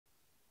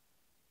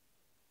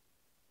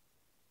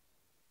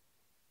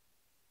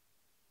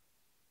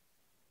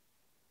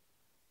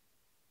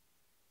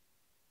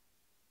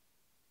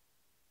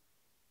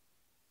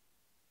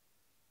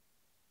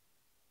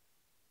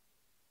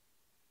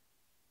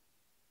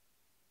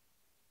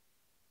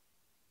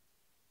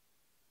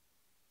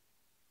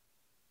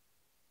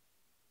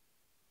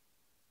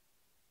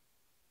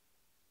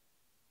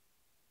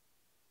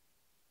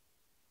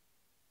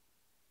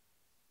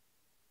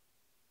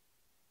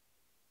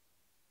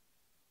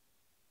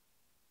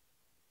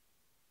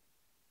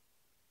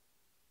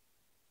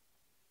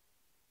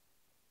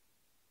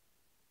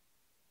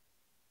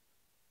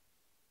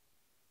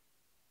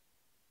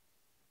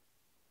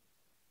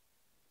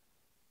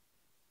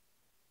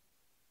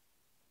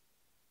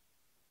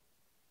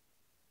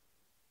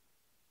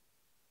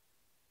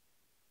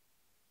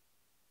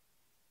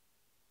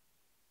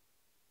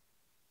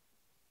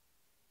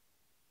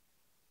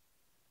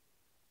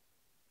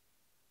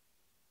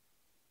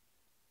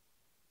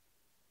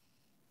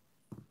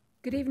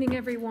Good evening,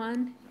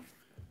 everyone.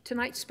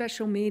 Tonight's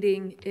special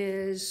meeting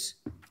is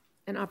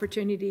an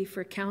opportunity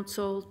for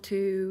council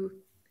to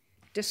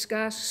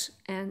discuss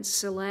and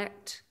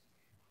select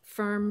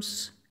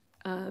firms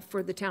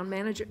for the town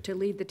manager, to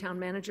lead the town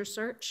manager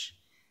search.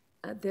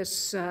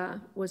 This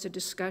was a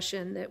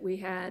discussion that we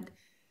had.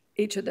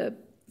 Each of the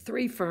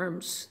three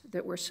firms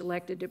that were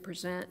selected to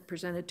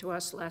presented to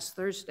us last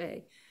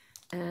Thursday,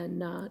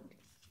 and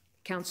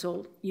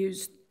council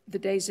used the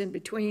days in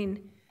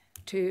between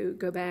to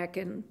go back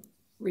and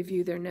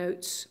review their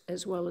notes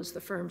as well as the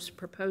firm's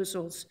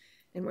proposals,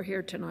 and we're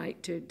here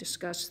tonight to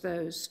discuss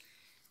those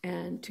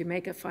and to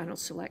make a final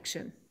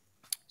selection.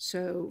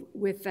 So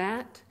with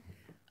that,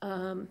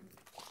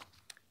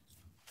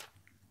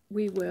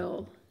 we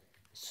will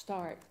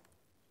start.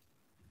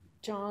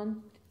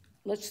 John,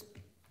 let's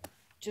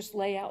just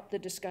lay out the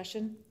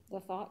discussion,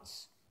 the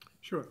thoughts.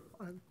 Sure.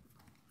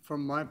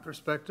 From my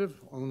perspective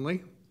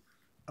only,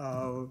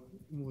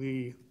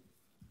 we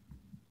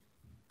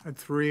had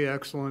three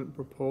excellent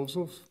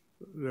proposals.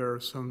 There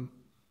are some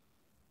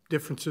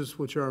differences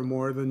which are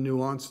more than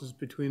nuances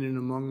between and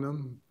among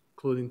them,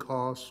 including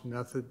cost,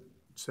 method,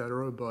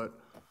 etc. But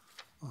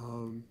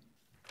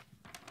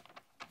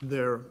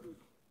they're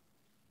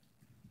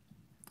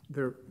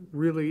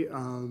really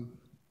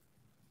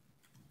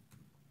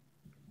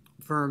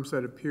firms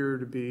that appear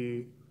to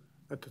be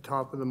at the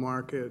top of the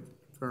market,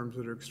 firms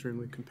that are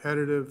extremely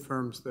competitive,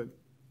 firms that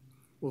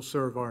will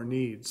serve our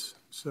needs.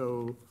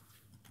 So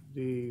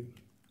the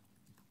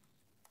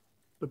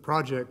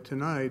project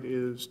tonight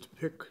is to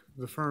pick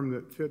the firm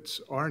that fits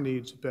our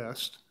needs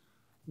best,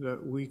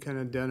 that we can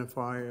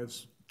identify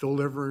as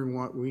delivering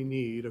what we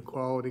need, a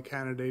quality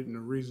candidate in a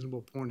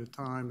reasonable point of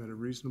time at a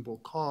reasonable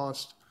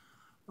cost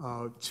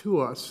to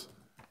us,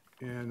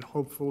 and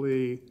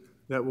hopefully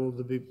that will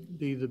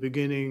be the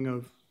beginning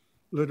of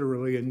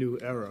literally a new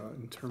era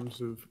in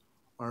terms of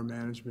our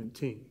management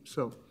team.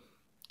 So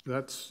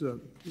that's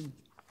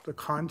the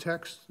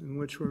context in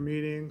which we're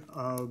meeting.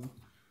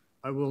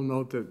 I will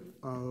note that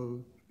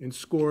in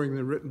scoring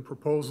the written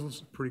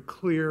proposals, it's pretty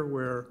clear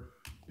where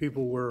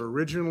people were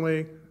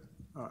originally,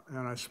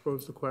 and I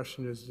suppose the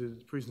question is, did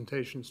the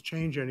presentations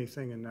change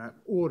anything in that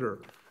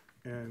order?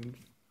 And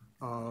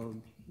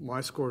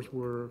my scores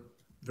were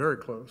very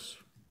close,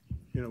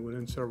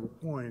 within several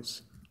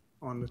points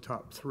on the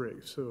top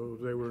three. So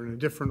they were in a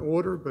different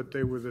order, but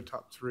they were the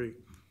top three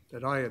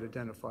that I had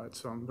identified.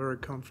 So I'm very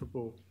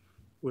comfortable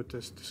with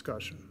this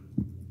discussion.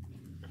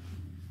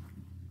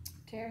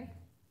 Terry?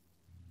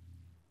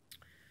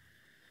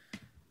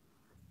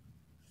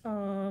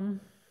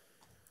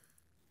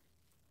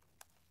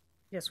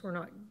 Yes, we're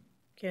not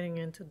getting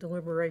into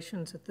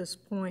deliberations at this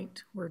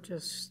point. We're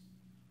just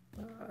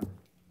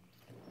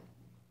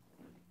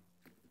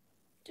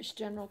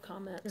general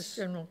comments. Just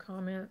general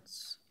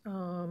comments.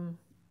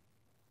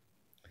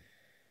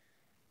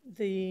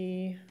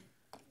 The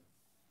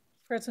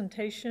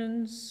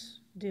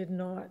presentations did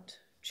not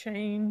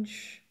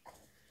change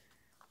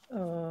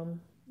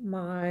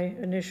my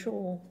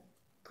initial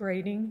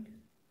grading.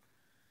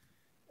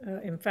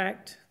 In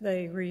fact,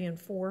 they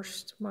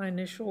reinforced my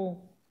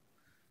initial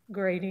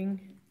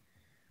grading.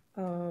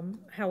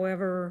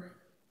 However,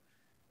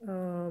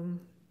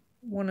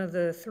 one of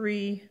the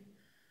three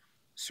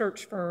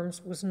search firms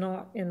was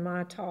not in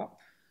my top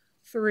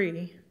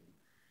three,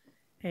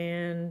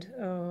 and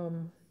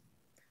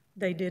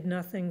they did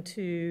nothing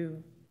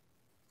to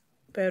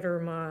better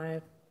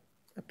my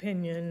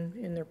opinion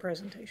in their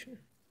presentation.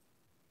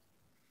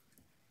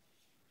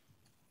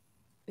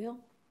 Bill?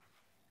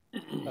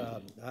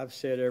 I've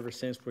said ever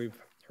since we've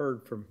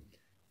heard from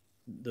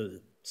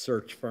the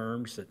search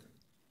firms that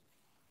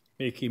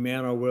Mickey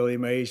Mantle, Willie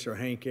Mays, or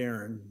Hank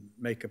Aaron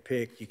make a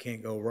pick, you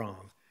can't go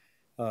wrong.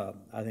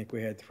 I think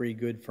we had three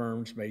good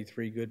firms, made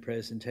three good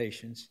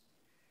presentations.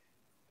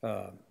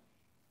 I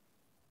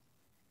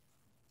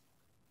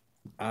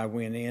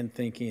went in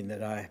thinking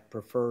that I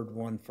preferred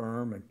one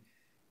firm, and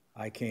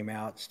I came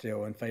out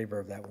still in favor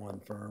of that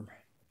one firm.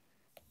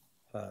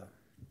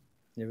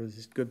 It was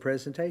just good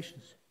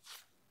presentations.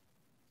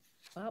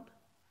 Bob?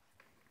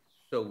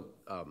 So,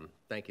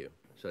 thank you.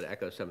 So to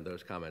echo some of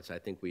those comments, I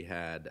think we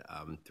had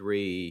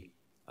three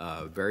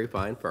very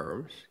fine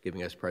firms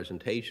giving us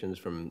presentations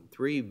from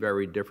three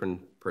very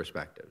different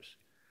perspectives.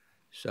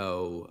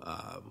 So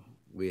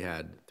we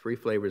had three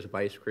flavors of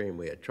ice cream.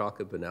 We had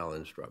chocolate, vanilla,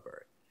 and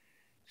strawberry.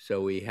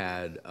 So we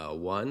had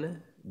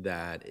one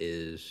that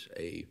is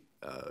a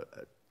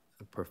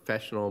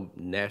professional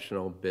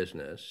national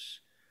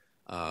business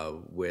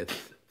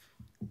with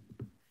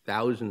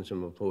thousands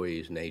of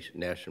employees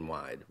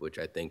nationwide, which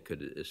I think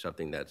is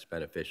something that's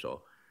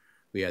beneficial.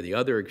 We have the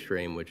other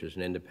extreme, which is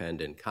an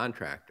independent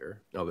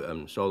contractor,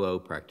 solo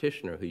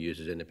practitioner who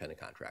uses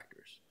independent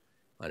contractors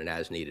on an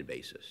as-needed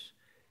basis.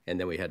 And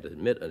then we had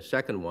a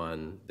second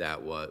one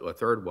that was, or a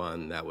third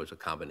one that was a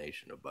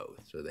combination of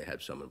both. So they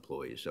had some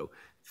employees. So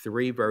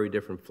three very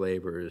different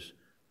flavors.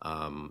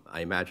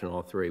 I imagine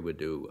all three would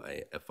do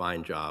a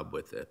fine job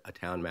with a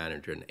town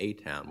manager in a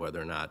town,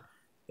 whether or not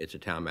it's a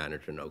town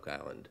manager in Oak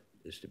Island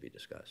is to be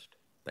discussed.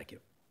 Thank you.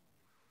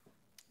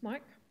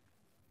 Mark?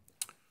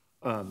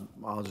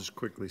 I'll just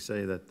quickly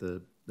say that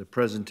the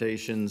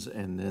presentations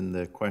and then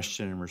the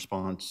question and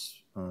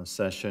response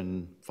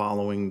session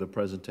following the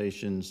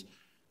presentations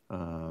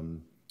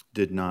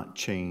did not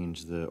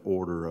change the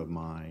order of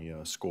my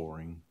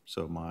scoring.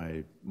 So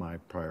my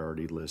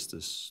priority list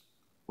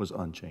was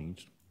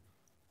unchanged.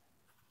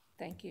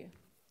 Thank you.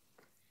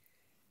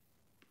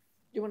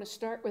 Do you want to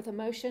start with a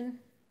motion?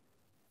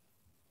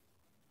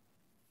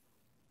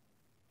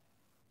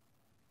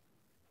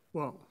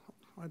 Well,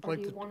 I'd Or like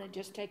do you to, want to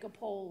just take a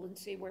poll and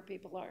see where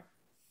people are?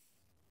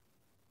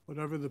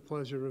 whatever the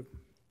pleasure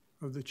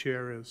of the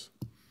chair is.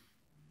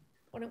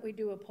 Why don't we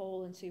do a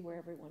poll and see where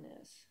everyone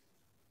is?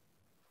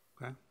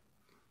 Okay?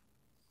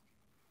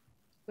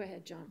 Go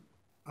ahead, John.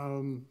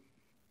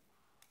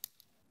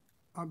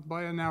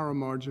 By a narrow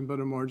margin, but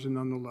a margin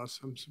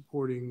nonetheless, I'm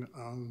supporting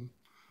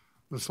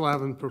the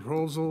Slavin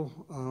proposal.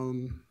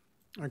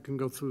 I can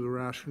go through the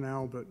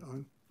rationale, but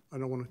I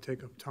don't want to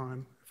take up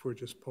time if we're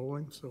just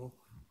polling, so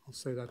I'll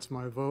say that's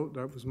my vote.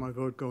 That was my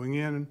vote going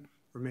in and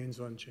remains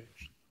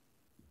unchanged.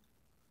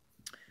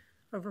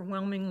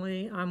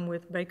 Overwhelmingly, I'm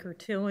with Baker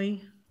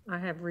Tilly. I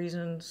have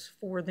reasons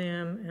for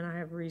them, and I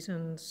have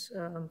reasons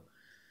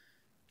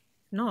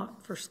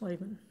not for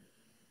Slavin,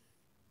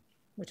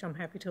 which I'm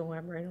happy to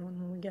elaborate on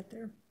when we get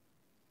there.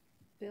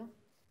 Bill?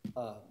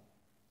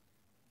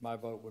 My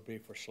vote would be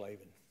for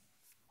Slavin.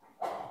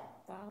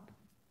 Bob?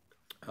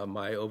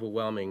 My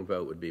overwhelming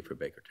vote would be for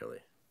Baker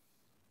Tilly.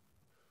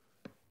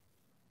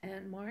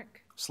 And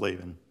Mark?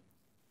 Slavin.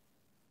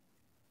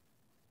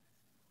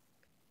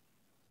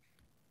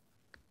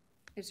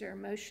 Is there a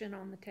motion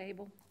on the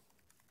table?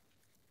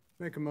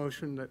 Make a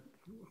motion that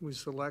we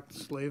select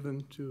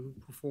Slavin to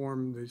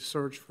perform the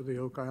search for the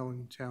Oak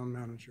Island town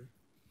manager.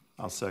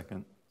 I'll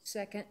second.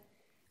 Second.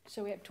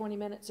 So we have 20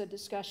 minutes of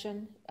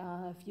discussion,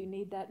 if you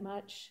need that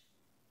much.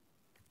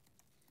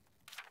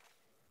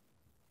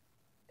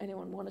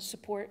 Anyone want to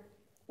support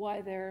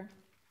why they're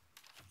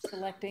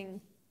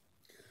selecting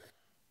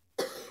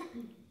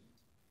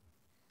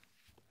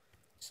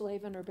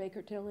Slavin or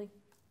Baker Tilly?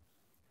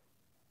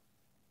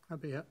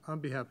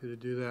 I'd be happy to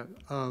do that.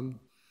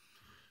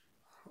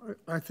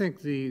 I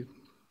think the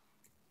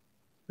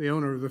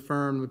owner of the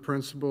firm, the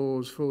principal,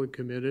 is fully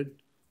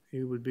committed.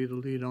 He would be the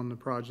lead on the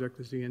project,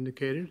 as he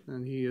indicated,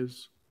 and he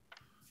is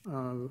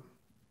a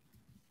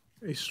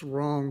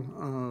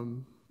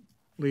strong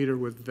leader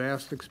with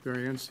vast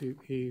experience.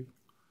 He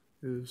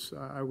is,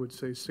 I would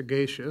say,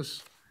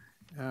 sagacious.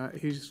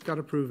 He's got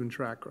a proven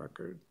track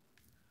record.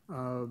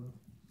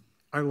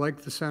 I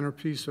like the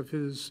centerpiece of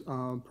his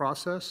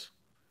process.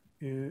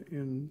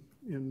 In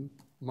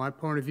my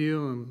point of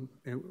view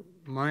and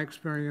my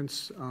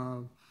experience,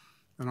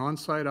 an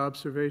on-site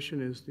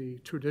observation is the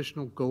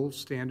traditional gold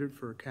standard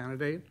for a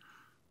candidate,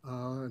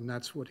 and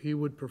that's what he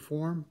would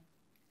perform.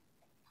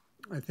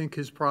 I think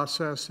his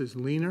process is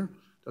leaner,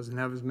 doesn't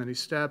have as many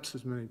steps,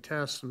 as many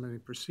tests, and many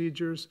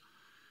procedures,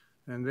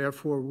 and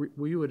therefore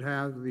we would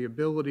have the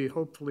ability,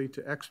 hopefully,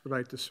 to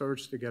expedite the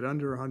search to get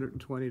under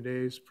 120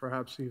 days,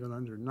 perhaps even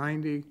under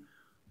 90.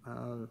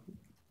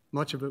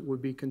 Much of it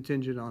would be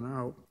contingent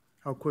on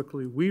how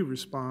quickly we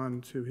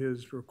respond to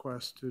his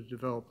request to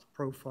develop the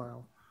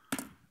profile.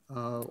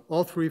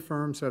 All three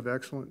firms have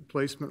excellent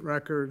placement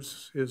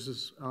records. His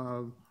is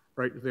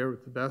right there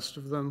with the best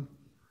of them.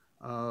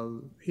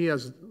 He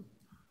has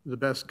the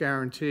best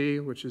guarantee,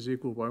 which is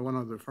equal by one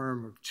other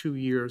firm, of 2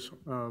 years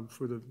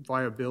for the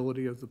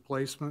viability of the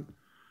placement.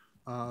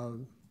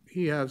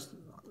 He has,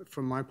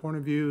 from my point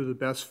of view, the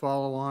best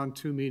follow-on,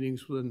 2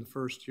 meetings within the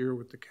first year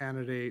with the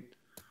candidate.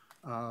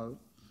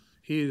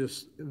 He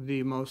is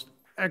the most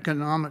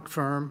economic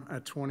firm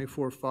at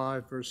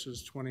 24.5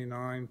 versus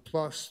 29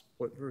 plus,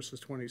 but versus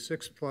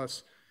 26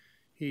 plus.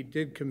 He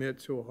did commit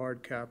to a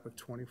hard cap of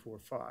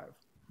 24.5.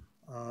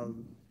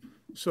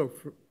 So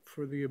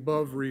for the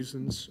above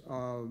reasons,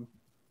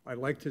 I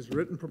liked his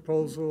written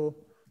proposal.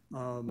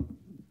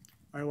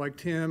 I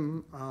liked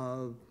him.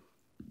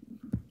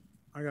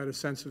 I got a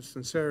sense of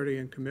sincerity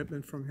and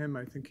commitment from him.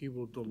 I think he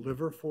will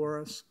deliver for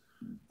us.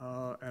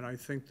 And I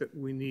think that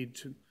we need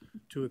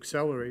to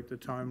accelerate the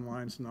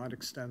timelines, not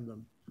extend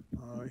them.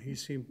 He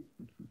seemed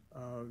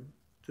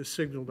to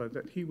signal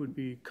that he would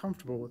be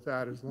comfortable with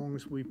that as long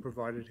as we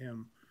provided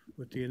him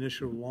with the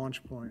initial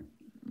launch point.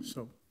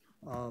 So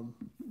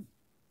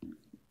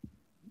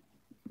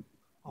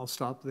I'll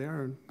stop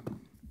there. And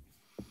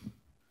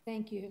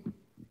Thank you.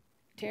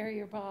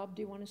 Terry or Bob,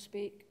 do you want to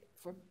speak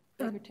for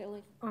Baker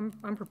Tilly?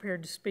 I'm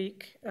prepared to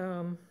speak.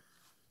 I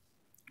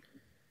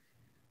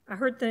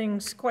heard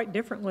things quite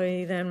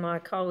differently than my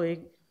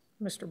colleague,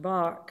 Mr.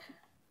 Bach.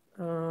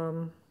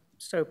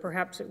 So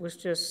perhaps it was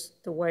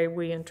just the way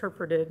we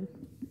interpreted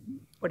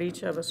what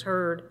each of us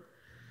heard.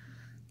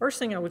 First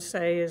thing I would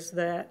say is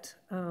that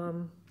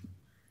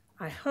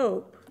I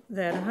hope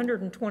that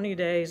 120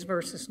 days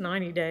versus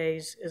 90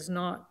 days is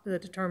not the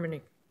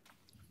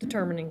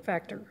determining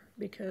factor,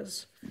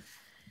 because,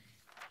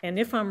 and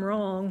if I'm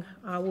wrong,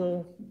 I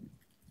will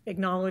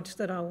acknowledge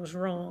that I was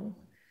wrong.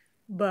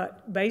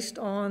 But based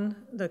on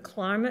the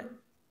climate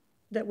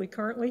that we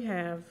currently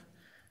have,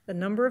 the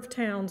number of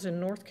towns in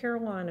North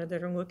Carolina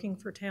that are looking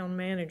for town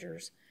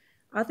managers,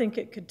 I think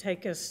it could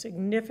take us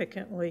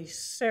significantly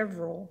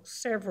several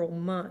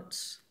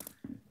months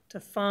to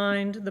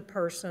find the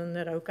person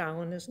that Oak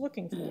Island is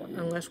looking for,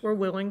 unless we're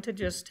willing to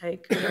just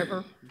take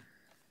whoever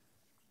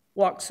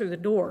walks through the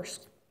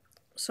doors.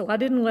 So I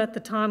didn't let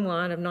the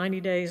timeline of 90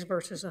 days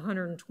versus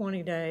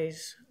 120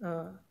 days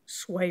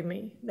sway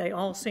me. They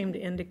all seem to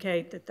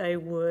indicate that they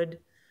would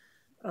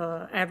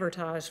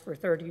advertise for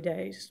 30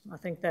 days. I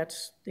think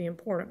that's the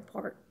important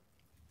part.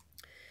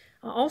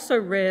 I also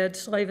read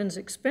Slavin's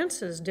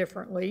expenses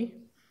differently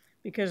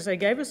because they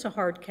gave us a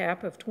hard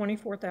cap of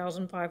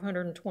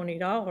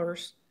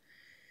 $24,520.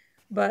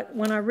 But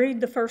when I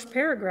read the first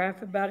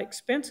paragraph about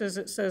expenses,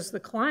 it says the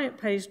client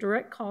pays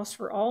direct costs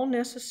for all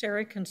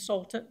necessary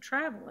consultant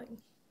traveling.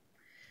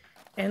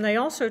 And they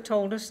also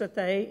told us that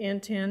they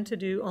intend to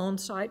do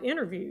on-site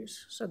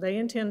interviews. So they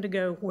intend to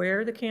go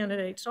where the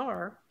candidates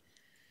are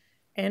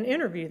and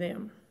interview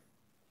them.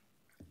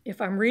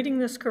 If I'm reading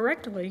this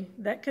correctly,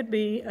 that could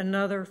be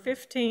another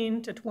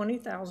 $15,000 to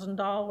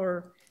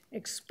 $20,000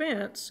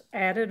 expense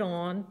added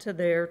on to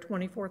their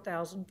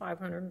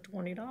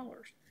 $24,520.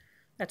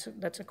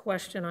 That's a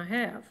question I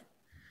have.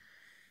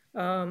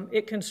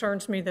 It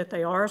concerns me that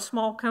they are a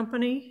small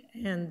company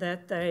and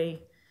that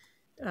they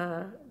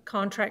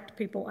contract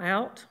people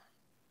out.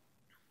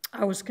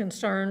 I was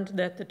concerned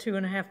that the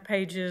 2.5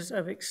 pages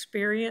of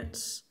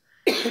experience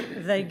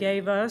they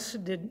gave us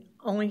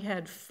only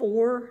had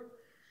 4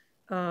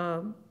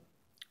 3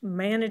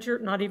 manager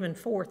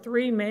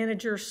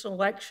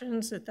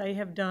selections that they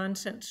have done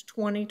since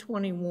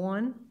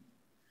 2021.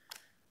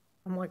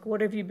 I'm like, what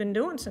have you been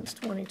doing since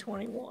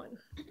 2021?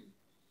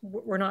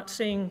 We're not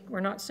seeing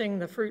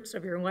the fruits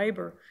of your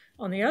labor.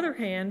 On the other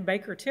hand,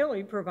 Baker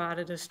Tilly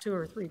provided us 2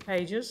 or 3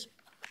 pages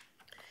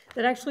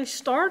that actually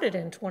started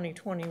in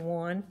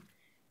 2021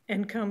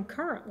 and come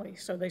currently.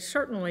 So they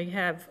certainly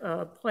have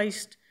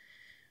placed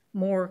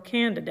more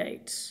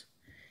candidates.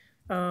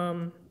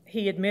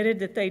 He admitted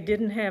that they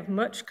didn't have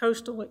much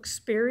coastal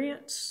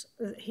experience.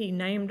 He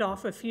named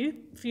off a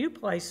few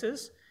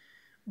places,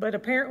 but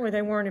apparently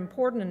they weren't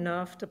important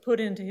enough to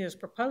put into his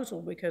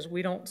proposal because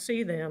we don't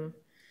see them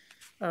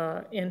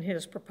in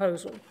his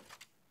proposal.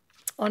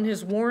 On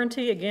his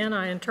warranty, again,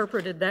 I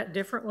interpreted that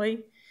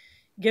differently.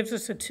 Gives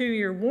us a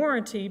 2-year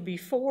warranty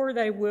before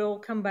they will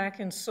come back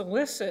and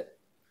solicit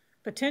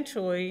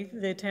potentially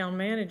the town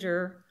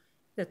manager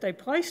that they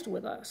placed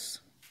with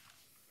us.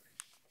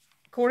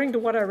 According to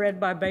what I read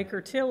by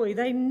Baker Tilly,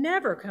 they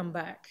never come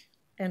back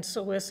and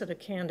solicit a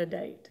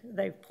candidate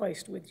they've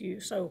placed with you.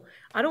 So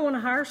I don't want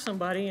to hire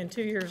somebody and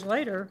 2 years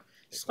later,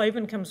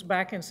 Slavin comes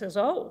back and says,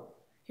 oh,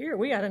 here,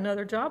 we got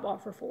another job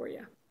offer for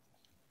you.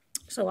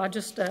 So I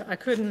just, I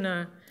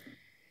couldn't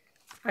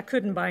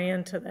buy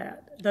into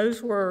that.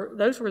 Those were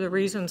the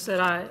reasons that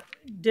I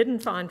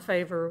didn't find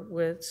favor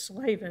with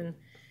Slavin,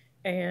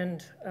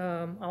 and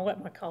I'll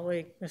let my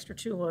colleague, Mr.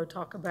 Chulo,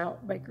 talk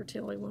about Baker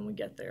Tilly when we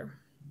get there.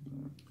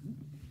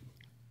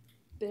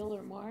 Bill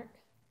or Mark?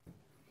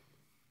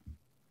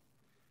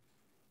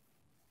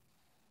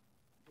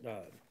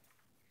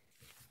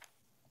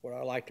 What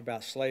I liked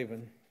about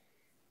Slavin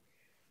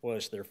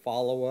was their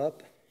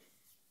follow-up,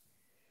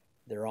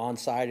 their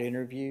on-site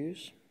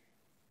interviews,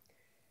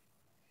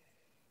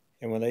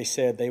 and when they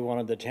said they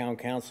wanted the town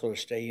council to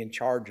stay in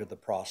charge of the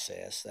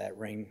process, that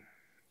rang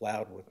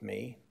loud with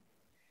me.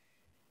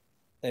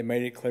 They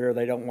made it clear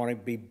they don't want to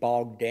be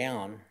bogged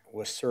down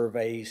with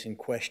surveys and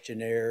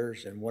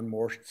questionnaires and one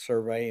more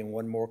survey and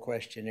one more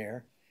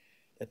questionnaire,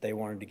 that they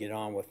wanted to get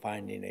on with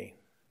finding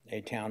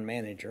a town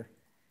manager.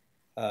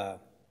 The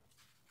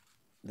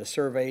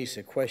surveys,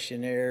 the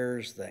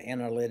questionnaires, the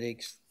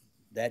analytics,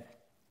 that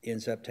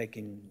ends up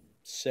taking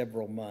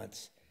several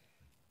months,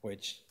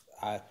 which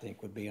I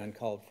think would be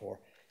uncalled for.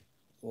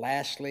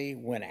 Lastly,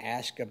 when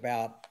asked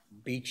about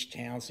beach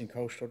towns and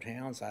coastal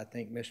towns, I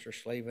think Mr.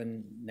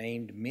 Slavin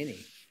named many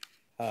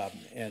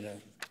and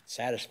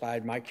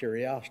satisfied my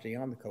curiosity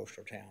on the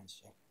coastal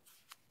towns.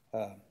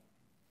 So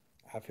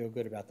I feel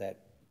good about that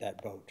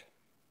vote.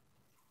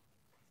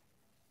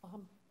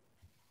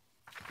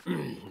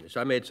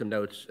 So I made some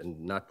notes,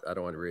 and I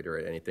don't want to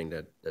reiterate anything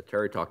that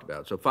Terry talked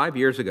about. So 5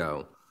 years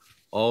ago,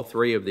 all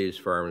 3 of these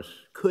firms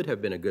could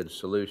have been a good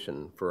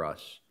solution for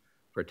us,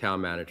 for a town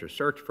manager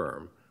search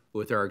firm.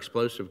 With our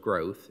explosive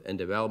growth and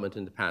development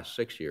in the past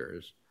 6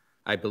 years,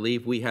 I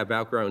believe we have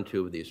outgrown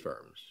 2 of these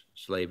firms,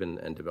 Slavin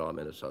and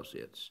Development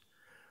Associates.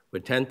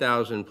 With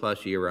 10,000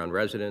 plus year-round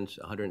residents,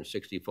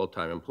 160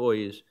 full-time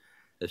employees,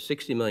 a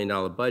 $60 million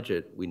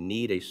budget, we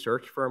need a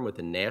search firm with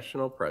a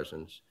national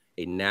presence,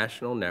 a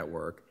national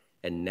network,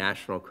 and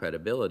national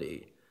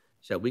credibility,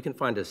 so we can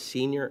find a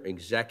senior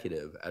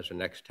executive as our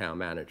next town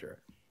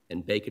manager,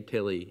 and Baker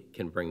Tilly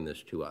can bring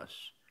this to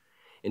us.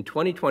 In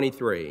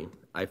 2023,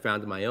 I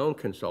founded my own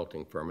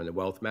consulting firm in the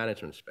wealth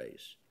management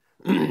space.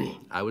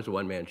 I was a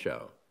one-man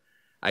show.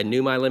 I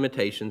knew my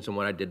limitations and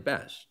what I did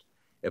best.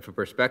 If a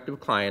prospective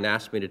client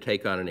asked me to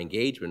take on an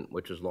engagement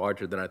which was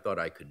larger than I thought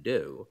I could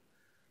do,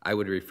 I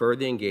would refer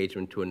the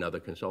engagement to another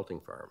consulting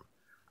firm.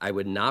 I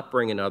would not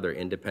bring in other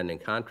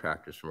independent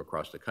contractors from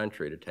across the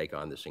country to take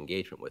on this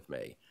engagement with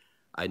me.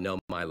 I know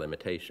my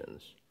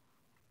limitations.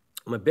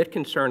 I'm a bit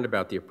concerned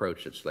about the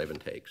approach that Slavin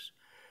takes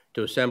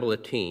to assemble a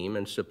team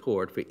and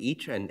support for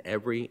each and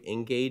every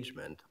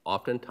engagement,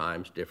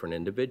 oftentimes different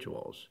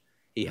individuals.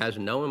 He has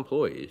no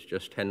employees,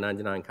 just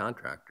 1099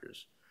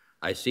 contractors.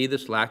 I see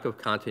this lack of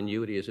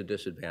continuity as a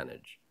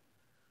disadvantage.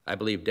 I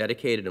believe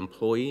dedicated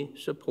employee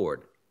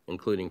support,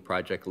 including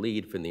project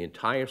lead for the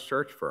entire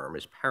search firm,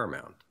 is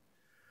paramount.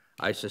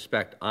 I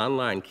suspect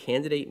online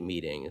candidate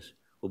meetings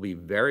will be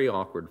very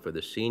awkward for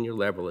the senior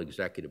level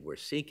executive we're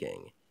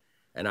seeking,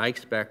 and I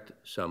expect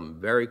some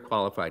very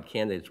qualified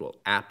candidates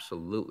will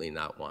absolutely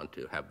not want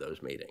to have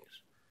those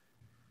meetings.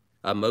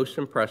 I'm most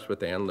impressed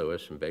with Ann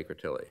Lewis and Baker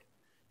Tilly.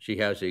 She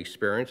has the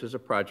experience as a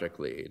project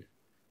lead,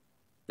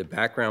 the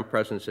background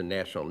presence in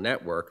national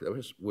network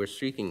that we're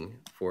seeking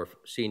for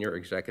senior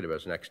executive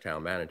as next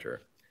town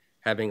manager.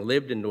 Having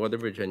lived in Northern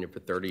Virginia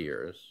for 30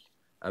 years,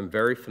 I'm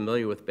very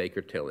familiar with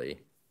Baker Tilly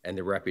and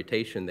the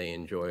reputation they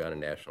enjoy on a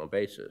national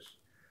basis.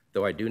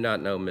 Though I do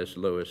not know Ms.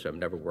 Lewis, I've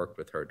never worked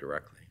with her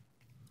directly.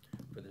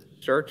 For the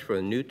search for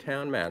a new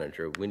town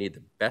manager, we need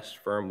the best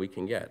firm we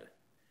can get.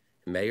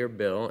 Mayor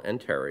Bill and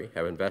Terry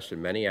have invested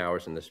many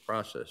hours in this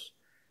process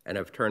and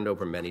have turned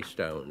over many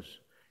stones.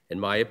 In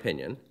my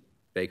opinion,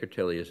 Baker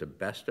Tilly is the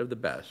best of the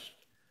best,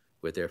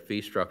 with their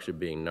fee structure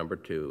being number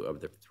 2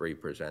 of the 3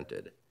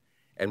 presented.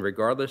 And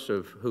regardless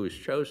of who is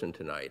chosen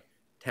tonight,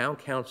 Town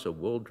Council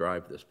will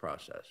drive this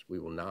process. We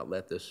will not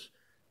let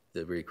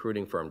the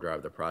recruiting firm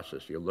drive the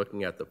process. You're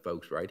looking at the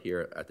folks right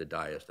here at the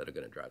dais that are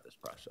going to drive this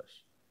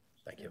process.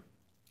 Thank you.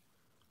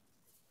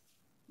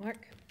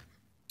 Mark?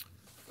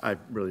 I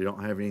really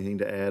don't have anything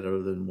to add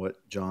other than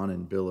what John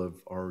and Bill have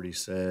already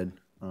said.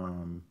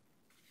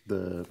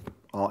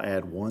 I'll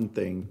add one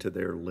thing to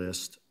their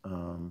list.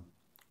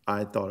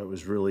 I thought it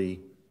was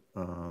really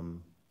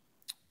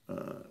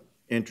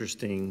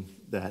interesting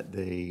that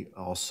they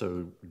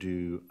also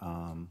do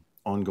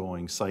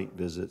ongoing site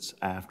visits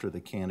after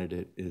the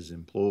candidate is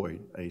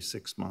employed, a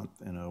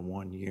 6-month and a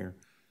 1 year.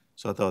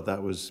 So I thought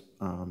that was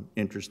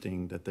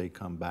interesting that they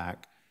come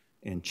back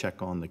and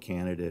check on the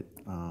candidate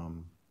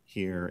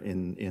here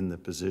in the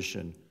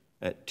position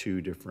at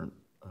 2 different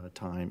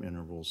time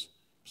intervals.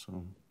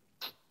 So.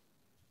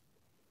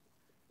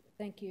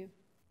 Thank you.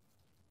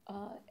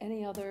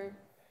 Any other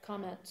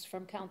comments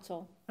from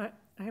council? I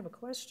have a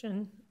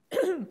question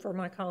for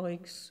my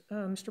colleagues,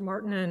 Mr.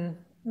 Martin and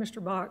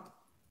Mr. Bach,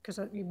 because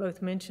you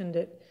both mentioned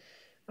it.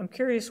 I'm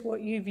curious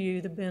what you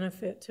view the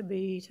benefit to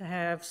be to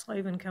have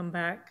Slavin come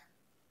back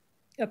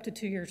up to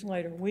 2 years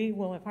later. We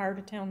will have hired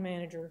a town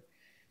manager.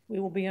 We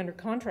will be under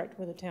contract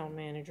with a town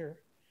manager.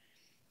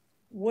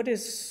 What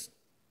is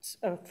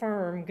a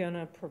firm going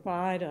to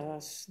provide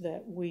us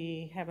that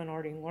we haven't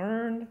already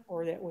learned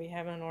or that we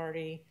haven't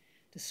already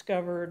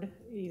discovered?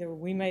 Either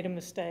we made a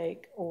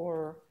mistake,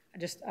 or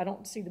I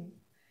don't see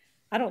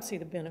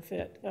the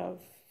benefit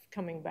of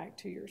coming back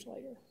 2 years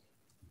later.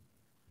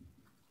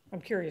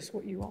 I'm curious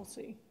what you all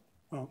see.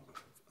 Well,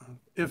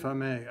 if I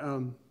may,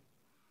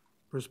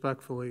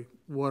 respectfully,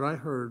 what I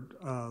heard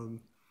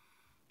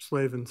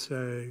Slavin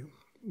say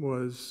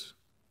was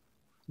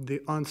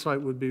the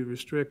on-site would be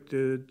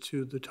restricted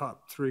to the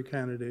top 3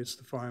 candidates,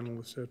 the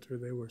finalists after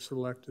they were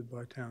selected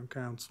by town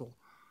council.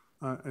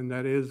 And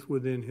that is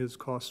within his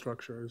cost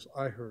structure as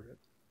I heard it.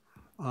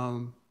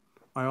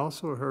 I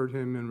also heard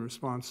him in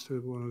response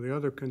to one of the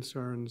other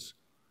concerns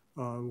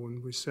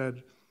when we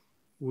said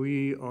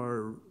we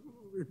are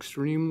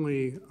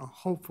extremely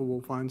hopeful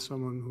we'll find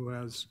someone who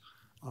has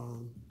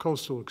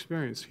coastal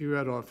experience. He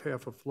read off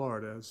half of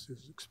Florida as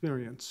his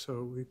experience,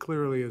 so he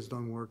clearly has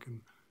done work in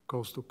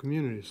coastal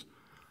communities.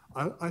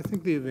 I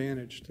think the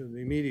advantage to the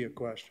immediate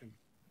question,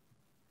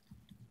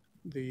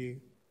 the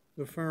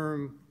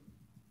firm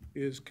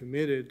is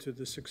committed to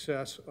the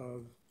success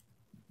of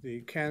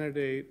the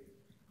candidate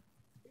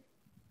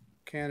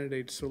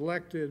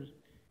selected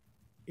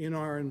in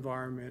our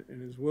environment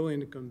and is willing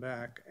to come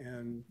back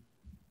and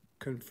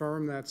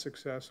confirm that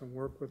success and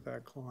work with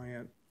that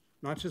client,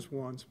 not just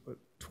once, but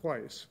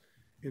twice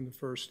in the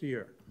first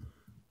year.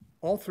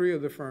 All 3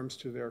 of the firms,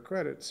 to their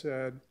credit,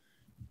 said,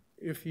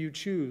 if you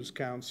choose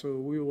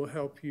counsel, we will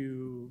help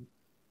you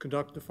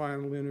conduct the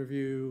final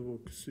interview, we'll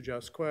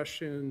suggest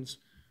questions,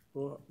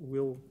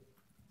 we'll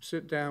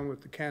sit down with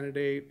the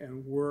candidate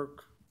and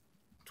work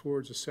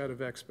towards a set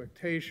of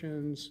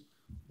expectations.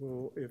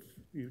 If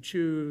you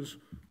choose,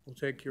 we'll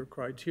take your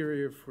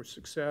criteria for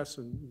success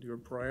and your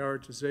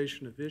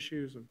prioritization of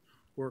issues and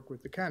work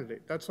with the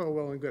candidate. That's all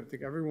well and good. I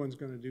think everyone's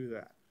going to do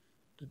that.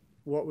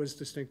 What was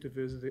distinctive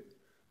is that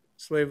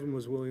Slavin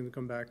was willing to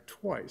come back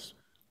twice.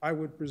 I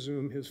would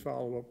presume his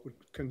follow-up would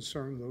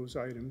concern those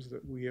items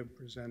that we have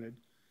presented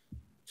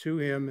to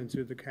him and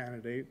to the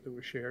candidate that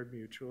were shared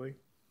mutually.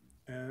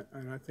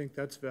 And I think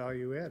that's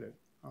value added.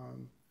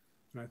 And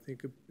I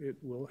think it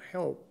will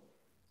help,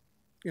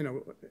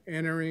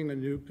 entering a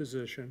new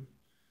position.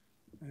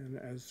 And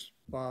as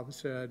Bob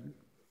said,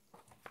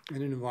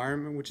 in an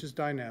environment which is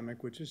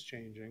dynamic, which is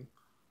changing,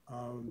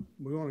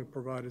 we want to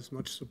provide as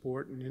much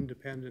support and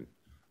independent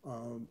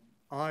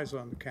eyes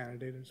on the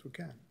candidate as we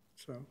can.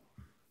 So,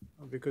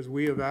 because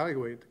we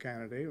evaluate the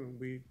candidate and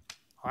we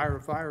hire or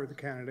fire the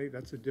candidate,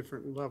 that's a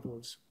different level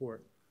of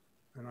support.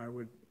 And I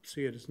would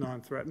see it as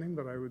non-threatening,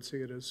 but I would see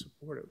it as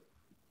supportive.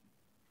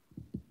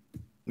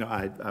 No,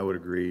 I would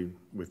agree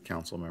with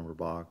Councilmember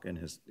Bach and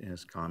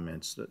his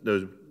comments.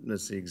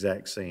 That's the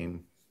exact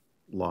same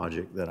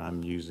logic that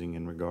I'm using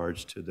in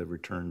regards to the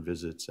return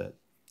visits at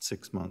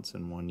 6 months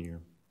and 1 year.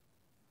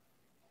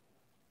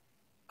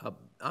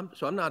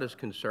 I'm not as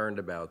concerned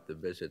about the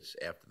visits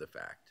after the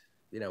fact.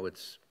 You know,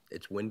 it's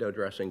window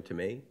dressing to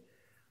me.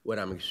 What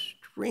I'm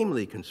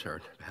extremely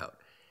concerned about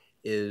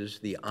is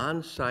the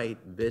on-site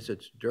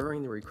visits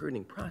during the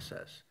recruiting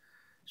process.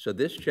 So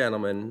this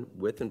gentleman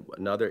with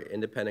another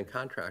independent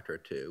contractor or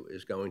two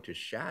is going to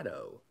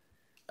shadow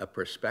a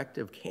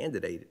prospective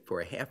candidate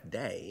for a half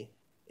day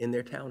in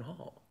their town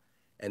hall.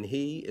 And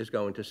he is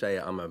going to say,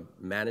 I'm a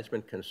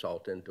management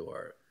consultant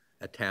or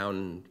a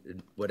town,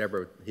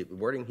 whatever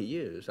wording he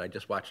used. I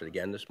just watched it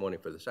again this morning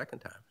for the second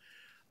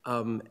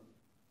time.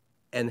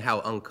 And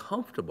how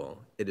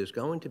uncomfortable it is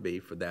going to be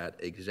for that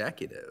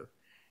executive.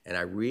 And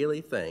I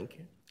really think,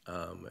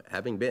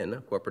 having been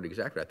a corporate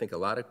executive, I think a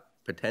lot of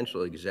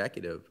potential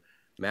executive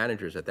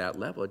managers at that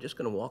level are just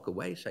going to walk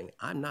away saying,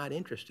 I'm not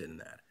interested in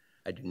that.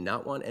 I do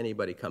not want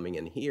anybody coming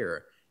in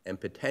here and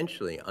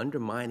potentially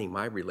undermining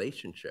my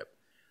relationship.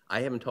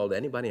 I haven't told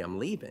anybody I'm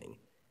leaving,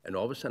 and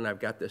all of a sudden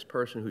I've got this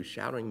person who's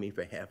shadowing me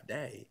for half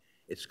day.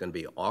 It's going to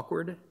be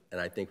awkward,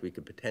 and I think we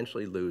could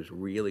potentially lose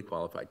really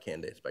qualified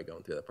candidates by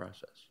going through the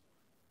process.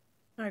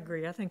 I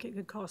agree. I think it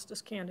could cost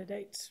us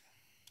candidates.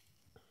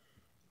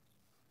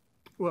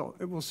 Well,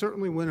 it will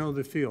certainly winnow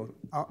the field.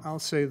 I'll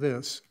say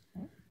this.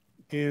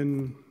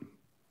 In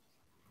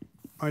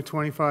my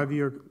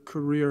 25-year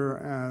career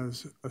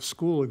as a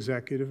school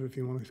executive, if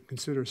you want to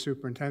consider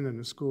superintendent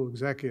a school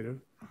executive,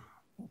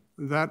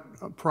 that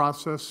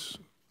process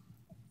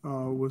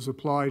was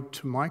applied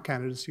to my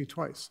candidacy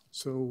twice.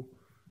 So,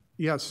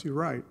 yes, you're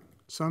right.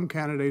 Some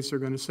candidates are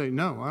going to say,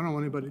 no, I don't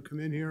want anybody to come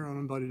in here. I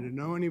don't want anybody to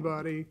know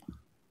anybody.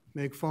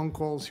 Make phone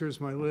calls.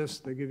 Here's my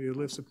list. They give you a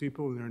list of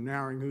people, and they're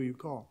narrowing who you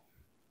call.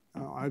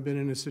 I've been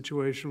in a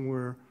situation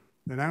where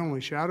they not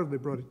only shadowed, they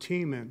brought a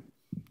team in.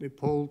 They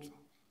polled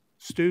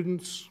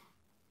students,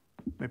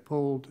 they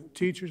polled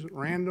teachers at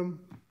random,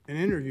 and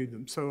interviewed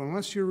them. So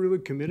unless you're really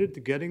committed to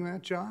getting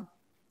that job,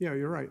 yeah,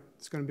 you're right.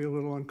 It's going to be a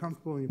little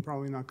uncomfortable, and you're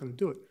probably not going to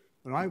do it.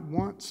 But I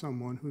want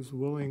someone who's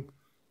willing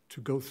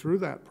to go through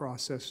that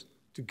process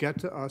to get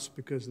to us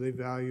because they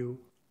value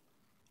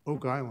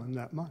Oak Island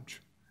that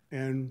much.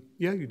 And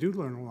yeah, you do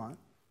learn a lot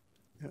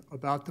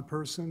about the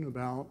person,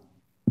 about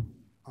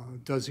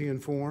does he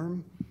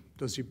inform,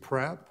 does he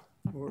prep,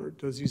 or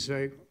does he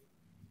say,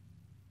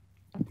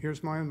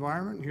 here's my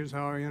environment, here's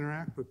how I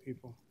interact with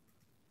people.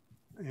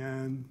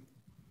 And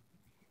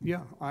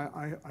yeah,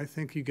 I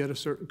think you get a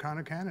certain kind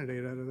of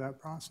candidate out of that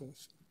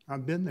process.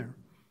 I've been there,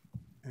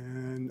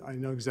 and I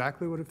know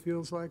exactly what it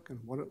feels like and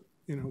what it,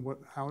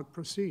 how it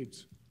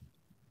proceeds.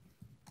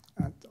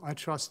 I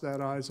trust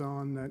that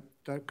eyes-on,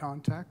 that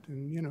contact,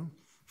 and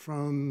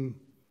from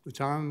the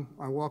time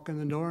I walk in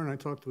the door and I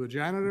talk to the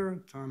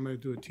janitor, the time I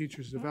do a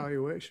teacher's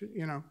evaluation,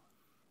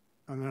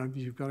 and then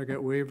you've got to get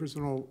waivers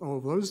and all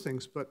of those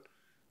things, but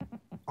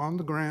on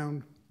the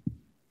ground,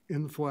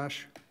 in the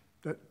flesh,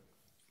 that,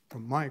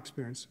 from my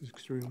experience, is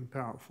extremely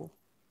powerful.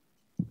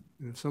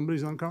 And if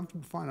somebody's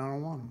uncomfortable, fine, I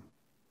don't want them.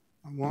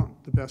 I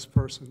want the best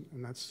person,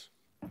 and that's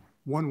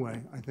one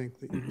way, I think,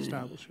 that you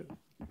establish it.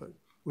 But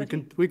we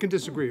can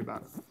disagree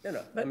about it.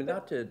 No, I mean,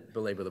 not to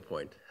belabor the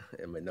point,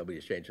 I mean,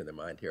 nobody's changing their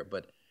mind here,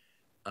 but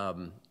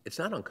it's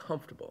not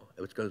uncomfortable.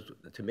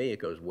 To me, it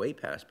goes way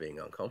past being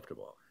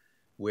uncomfortable,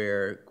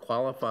 where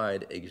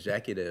qualified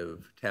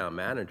executive town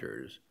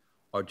managers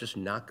are just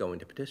not going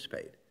to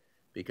participate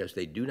because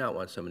they do not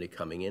want somebody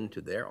coming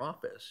into their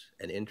office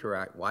and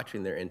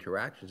watching their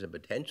interactions and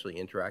potentially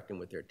interacting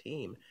with their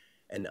team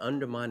and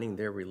undermining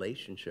their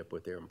relationship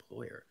with their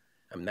employer.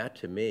 I mean, that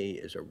to me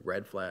is a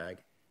red flag.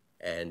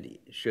 And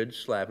should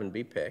Slavin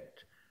be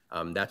picked,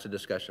 that's a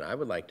discussion I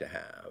would like to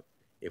have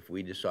if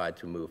we decide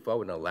to move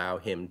forward and allow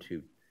him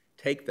to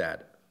take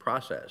that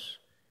process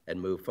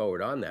and move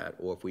forward on that,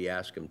 or if we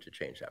ask him to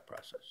change that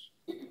process.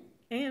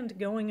 And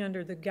going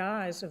under the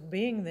guise of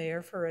being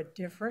there for a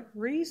different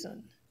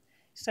reason,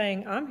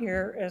 saying, I'm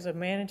here as a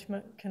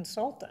management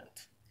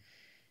consultant.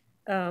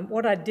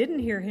 What I didn't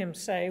hear him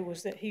say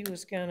was that he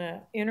was going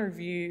to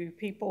interview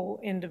people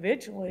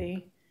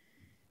individually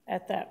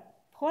at that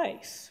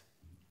place.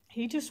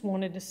 He just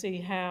wanted to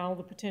see how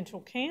the potential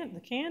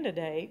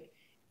candidate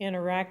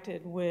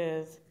interacted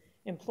with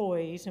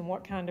employees and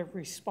what kind of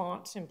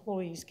response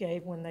employees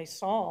gave when they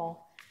saw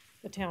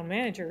the town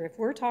manager. If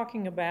we're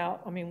talking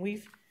about, I mean,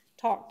 we've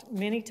talked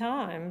many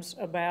times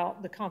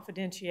about the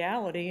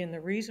confidentiality, and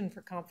the reason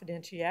for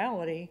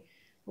confidentiality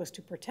was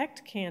to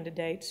protect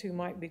candidates who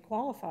might be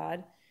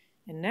qualified.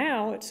 And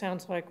now it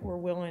sounds like we're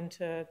willing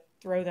to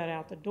throw that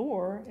out the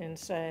door and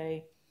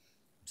say,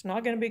 it's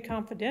not gonna be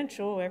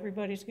confidential,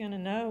 everybody's gonna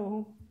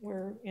know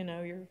where, you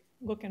know, you're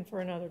looking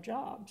for another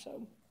job,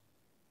 so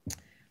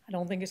I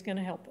don't think it's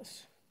gonna help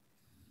us.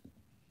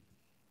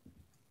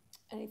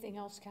 Anything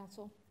else,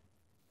 council?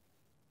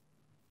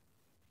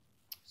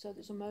 So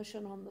there's a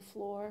motion on the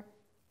floor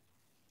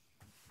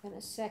and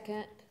a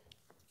second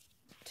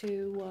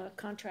to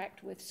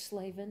contract with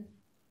Slavin.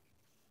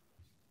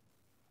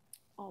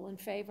 All in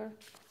favor?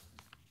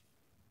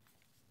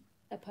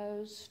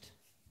 Opposed?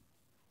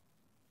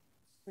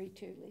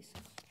 3-2, Lisa.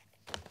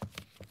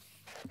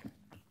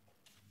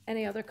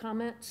 Any other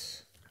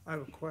comments? I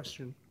have a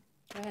question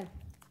Go ahead.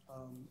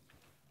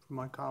 for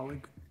my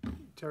colleague.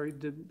 Terry,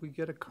 did we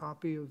get a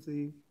copy of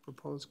the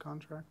proposed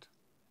contract?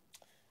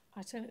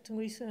 I sent it to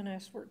Lisa and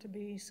asked for it to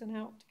be sent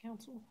out to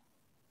council.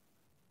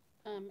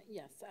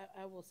 Yes,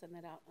 I will send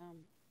that out.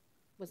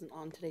 Wasn't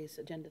on today's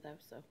agenda though,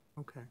 so.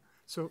 Okay,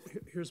 so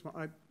here's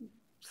my,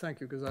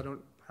 thank you, because I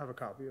don't have a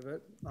copy of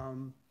it.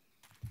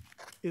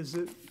 Is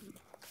it,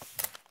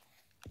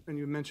 and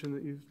you mentioned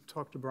that you've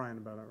talked to Brian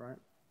about it, right?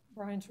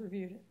 Brian's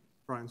reviewed it.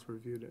 Brian's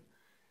reviewed it.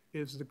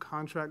 Is the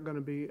contract going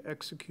to be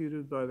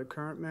executed by the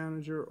current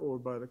manager or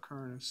by the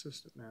current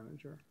assistant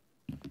manager?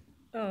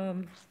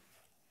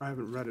 I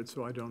haven't read it,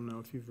 so I don't know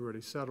if you've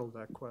already settled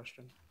that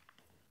question.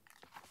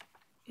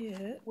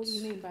 What do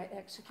you mean by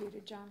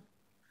executed, John?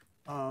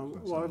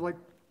 Well,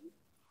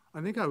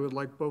 I think I would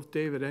like both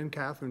David and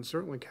Catherine,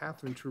 certainly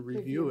Catherine, to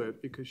review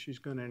it because she's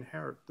going to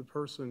inherit the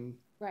person,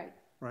 Right.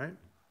 right?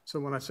 So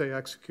when I say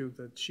execute,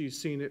 that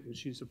she's seen it and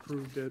she's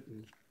approved it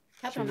and,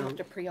 Catherine will have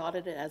to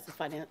pre-audit it as the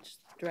finance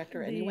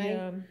director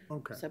anyway.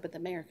 okay. So, but the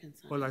mayor can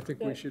sign. Well, I think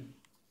we should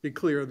be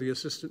clear, the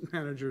assistant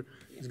manager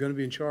is going to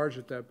be in charge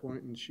at that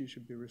point and she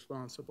should be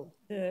responsible.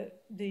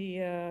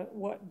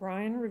 What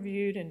Brian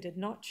reviewed and did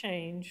not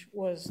change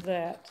was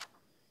that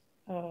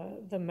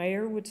the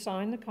mayor would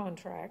sign the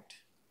contract.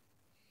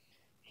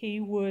 He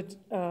would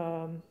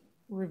sign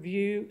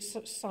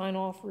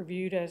off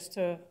reviewed as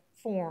to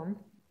form,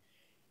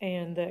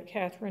 and that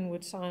Catherine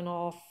would sign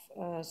off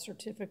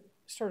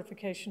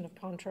certification of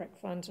contract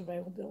funds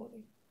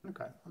availability.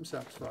 Okay, I'm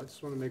satisfied. I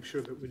just want to make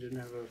sure that we didn't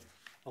have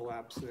a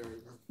lapse there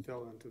or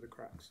fell into the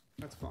cracks.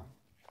 That's fine.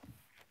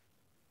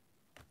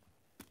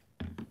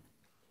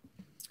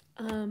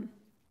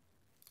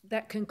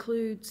 That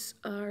concludes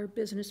our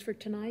business for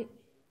tonight.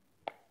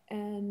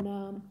 And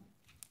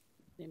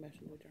The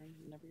motion to adjourn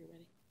whenever you're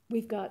ready.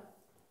 we've got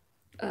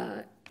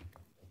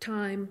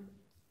time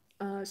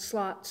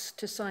slots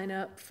to sign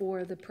up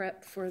for the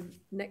prep for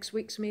next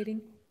week's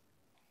meeting.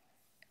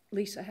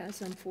 Lisa has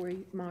them for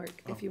you,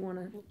 Mark, if you want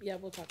to. Yeah,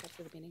 we'll talk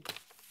after the meeting.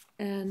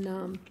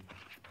 And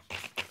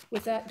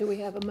with that, do we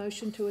have a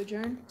motion to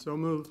adjourn? So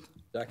moved.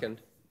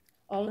 Second.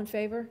 All in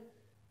favor?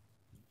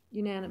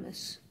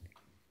 Unanimous.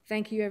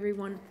 Thank you,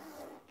 everyone.